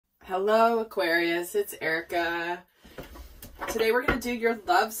Hello, Aquarius. It's Erika. Today we're going to do your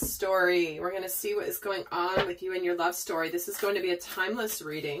love story. We're going to see what is going on with you and your love story. This is going to be a timeless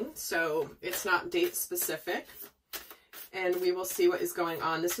reading, so it's not date specific. And we will see what is going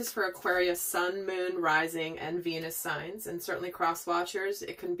on. This is for Aquarius Sun, Moon, Rising, and Venus signs. And certainly cross watchers,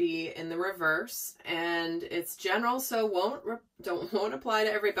 it can be in the reverse. And it's general, so won't apply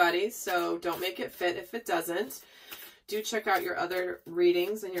to everybody. So don't make it fit if it doesn't. Do check out your other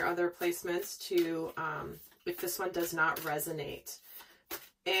readings and your other placements to if this one does not resonate.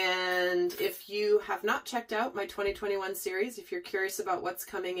 And if you have not checked out my 2021 series, if you're curious about what's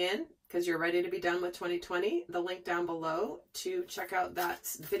coming in, because you're ready to be done with 2020, the link down below to check out that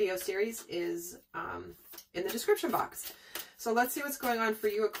video series is in the description box. So let's see what's going on for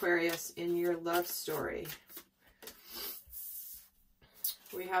you, Aquarius, in your love story.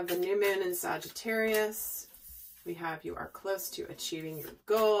 We have the new moon in Sagittarius. We have you are close to achieving your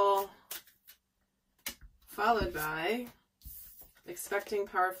goal, followed by expecting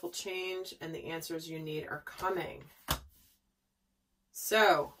powerful change, and the answers you need are coming.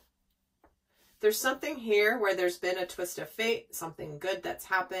 So there's something here where there's been a twist of fate, something good that's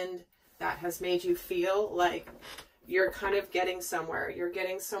happened that has made you feel like you're kind of getting somewhere. You're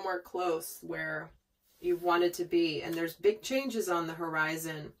getting somewhere close where you've wanted to be, and there's big changes on the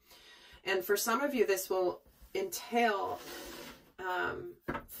horizon. And for some of you, this will entail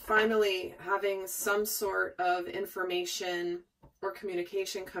finally having some sort of information or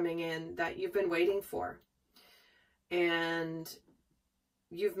communication coming in that you've been waiting for. And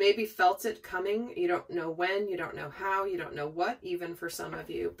you've maybe felt it coming. You don't know when, you don't know how, you don't know what, even for some of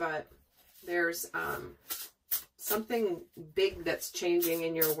you, but there's something big that's changing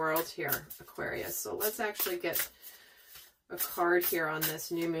in your world here, Aquarius. So let's actually get a card here on this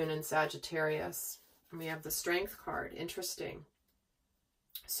new moon in Sagittarius. And we have the Strength card. Interesting.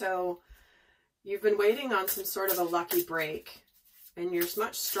 So you've been waiting on some sort of a lucky break, and you're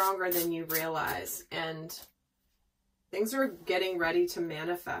much stronger than you realize, and things are getting ready to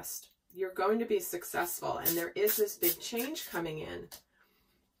manifest. You're going to be successful, and there is this big change coming in.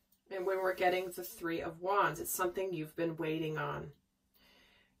 And when we're getting the Three of Wands, it's something you've been waiting on.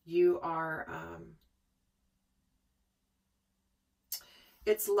 You are,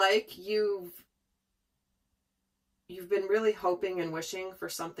 it's like you've been really hoping and wishing for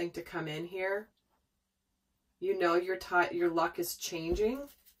something to come in here. You know your luck is changing.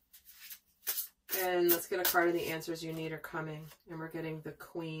 And let's get a card of the answers you need are coming. And we're getting the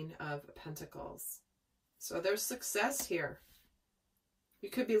Queen of Pentacles. So there's success here. You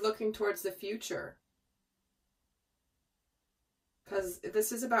could be looking towards the future, because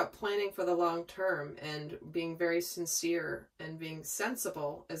this is about planning for the long term and being very sincere and being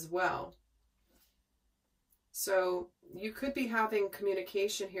sensible as well. So you could be having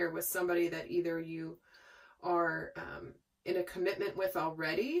communication here with somebody that either you are in a commitment with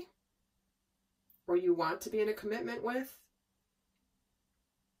already, or you want to be in a commitment with.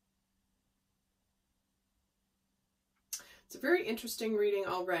 It's a very interesting reading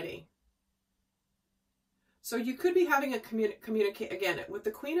already. So you could be having a communicate again with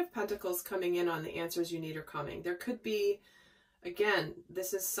the Queen of Pentacles coming in on the answers you need are coming. There could be, again,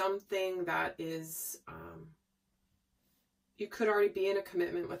 this is something that is, you could already be in a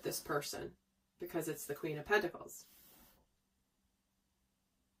commitment with this person because it's the Queen of Pentacles.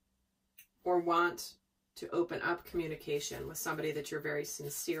 Or want to open up communication with somebody that you're very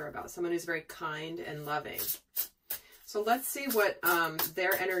sincere about, someone who's very kind and loving. So let's see what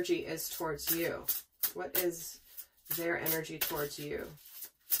their energy is towards you. What is their energy towards you?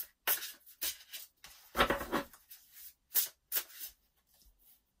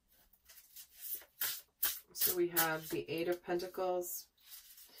 So we have the Eight of Pentacles,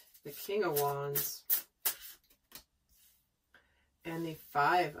 the King of Wands, and the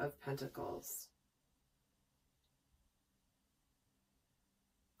Five of Pentacles.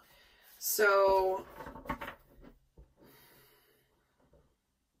 So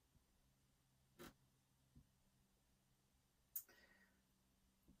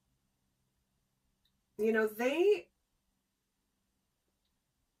you know,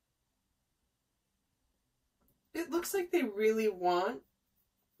 it looks like they really want,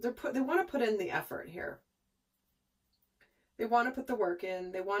 they want to put in the effort here. They want to put the work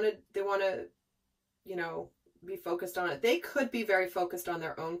in. They want to, you know, be focused on it. They could be very focused on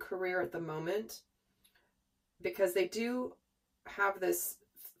their own career at the moment, because they do have this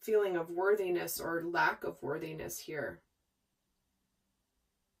feeling of worthiness or lack of worthiness here.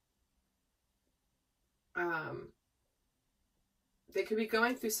 They could be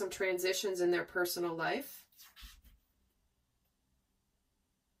going through some transitions in their personal life.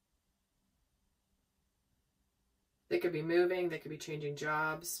 They could be moving. They could be changing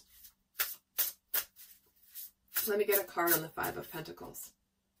jobs. Let me get a card on the Five of Pentacles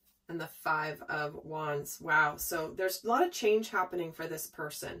and the Five of Wands. Wow. So there's a lot of change happening for this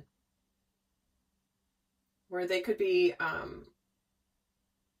person, where they could be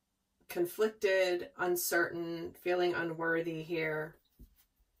conflicted, uncertain, feeling unworthy here.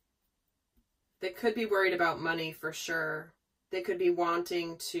 They could be worried about money for sure. They could be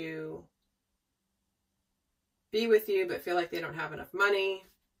wanting to be with you but feel like they don't have enough money.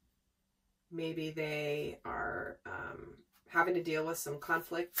 Maybe they are having to deal with some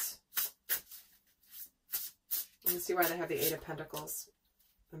conflicts. Let's see why they have the Eight of Pentacles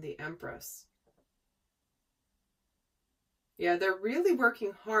and the Empress. Yeah, they're really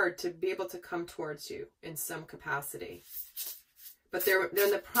working hard to be able to come towards you in some capacity. But they're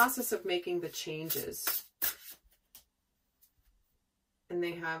in the process of making the changes. And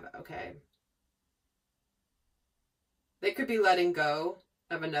they have, okay. They could be letting go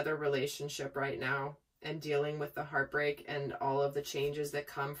of another relationship right now and dealing with the heartbreak and all of the changes that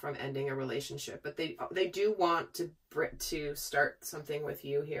come from ending a relationship. But they do want to start something with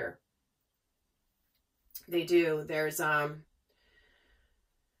you here. They do. There's and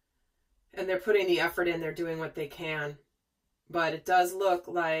they're putting the effort in, they're doing what they can. But it does look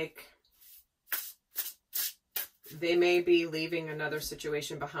like they may be leaving another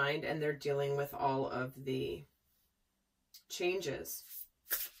situation behind and they're dealing with all of the changes.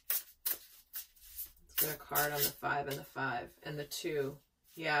 Let's get a card on the Five and the Five and the Two.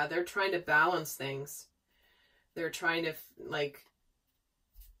 Yeah, they're trying to balance things. They're trying to, like,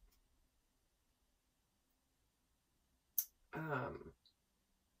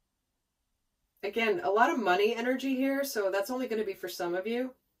 again, a lot of money energy here, so that's only going to be for some of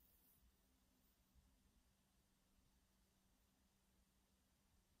you.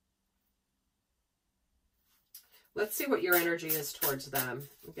 Let's see what your energy is towards them.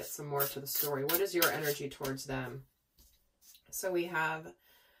 We'll get some more to the story. What is your energy towards them? So we have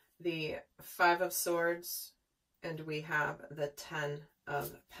the Five of Swords and we have the Ten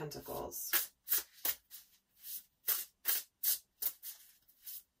of Pentacles.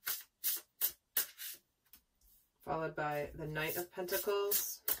 Followed by the Knight of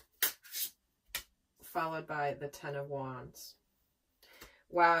Pentacles, followed by the Ten of Wands.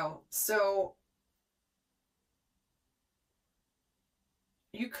 Wow. So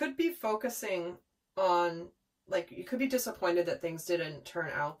you could be focusing on, like, you could be disappointed that things didn't turn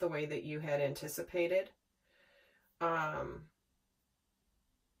out the way that you had anticipated.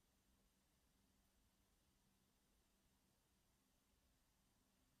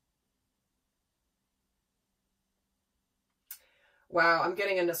 Wow, I'm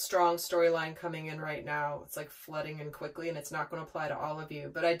getting a strong storyline coming in right now. It's like flooding in quickly, and it's not going to apply to all of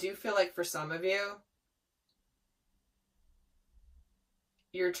you. But I do feel like for some of you,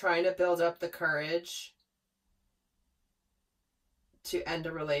 you're trying to build up the courage to end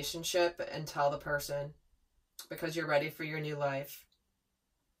a relationship and tell the person because you're ready for your new life.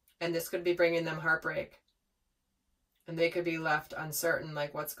 And this could be bringing them heartbreak. And they could be left uncertain,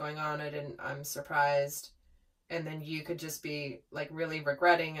 like, what's going on? I'm surprised. And then you could just be, like, really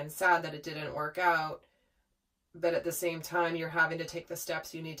regretting and sad that it didn't work out. But at the same time, you're having to take the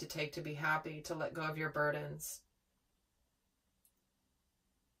steps you need to take to be happy, to let go of your burdens.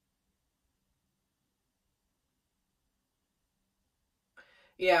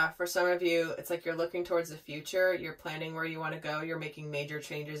 Yeah, for some of you, it's like you're looking towards the future. You're planning where you want to go. You're making major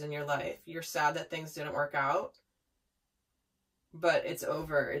changes in your life. You're sad that things didn't work out. But it's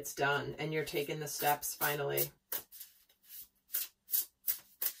over. It's done. And you're taking the steps finally.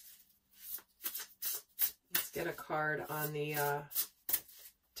 Let's get a card on the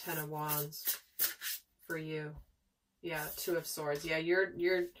Ten of Wands for you. Yeah, Two of Swords. Yeah,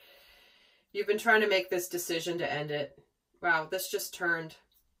 you've been trying to make this decision to end it. Wow, this just turned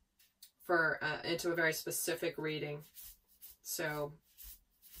for into a very specific reading. So,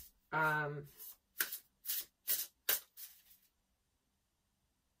 and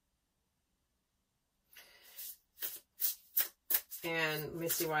let me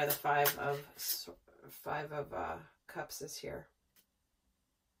see why the Five of Cups is here.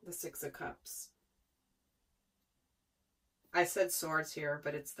 The Six of Cups. I said swords here,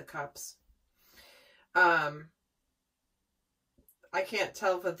 but it's the cups. I can't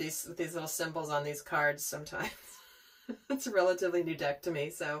tell with these little symbols on these cards sometimes. It's a relatively new deck to me,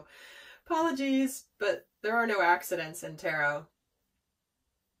 so apologies, but there are no accidents in tarot.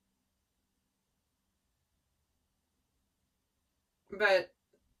 But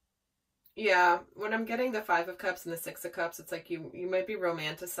yeah, when I'm getting the Five of Cups and the Six of Cups, it's like you might be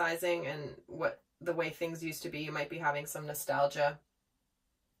romanticizing and what the way things used to be. You might be having some nostalgia,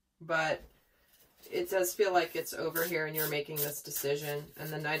 but it does feel like it's over here and you're making this decision. And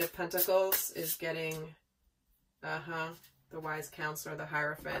the Knight of Pentacles is getting, the Wise Counselor, the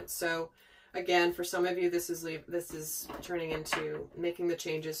Hierophant. So again, for some of you, this is turning into making the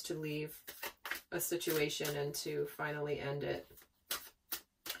changes to leave a situation and to finally end it.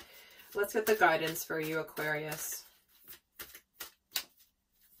 Let's get the guidance for you, Aquarius.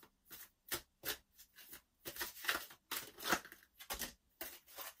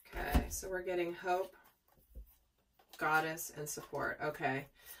 Okay, so we're getting hope, Goddess, and support. Okay.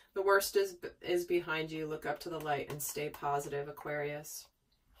 The worst is behind you. Look up to the light and stay positive, Aquarius.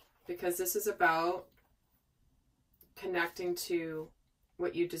 Because this is about connecting to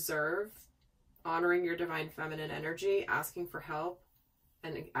what you deserve, honoring your divine feminine energy, asking for help,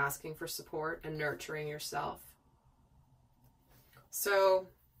 and asking for support, and nurturing yourself. So,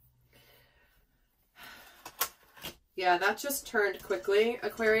 yeah, that just turned quickly,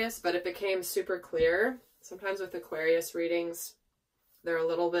 Aquarius, but it became super clear. Sometimes with Aquarius readings, they're a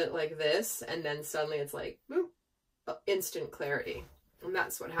little bit like this, and then suddenly it's like, boop, instant clarity. And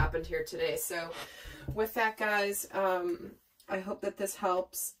that's what happened here today. So with that, guys, I hope that this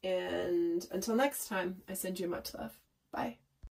helps. And until next time, I send you much love. Bye.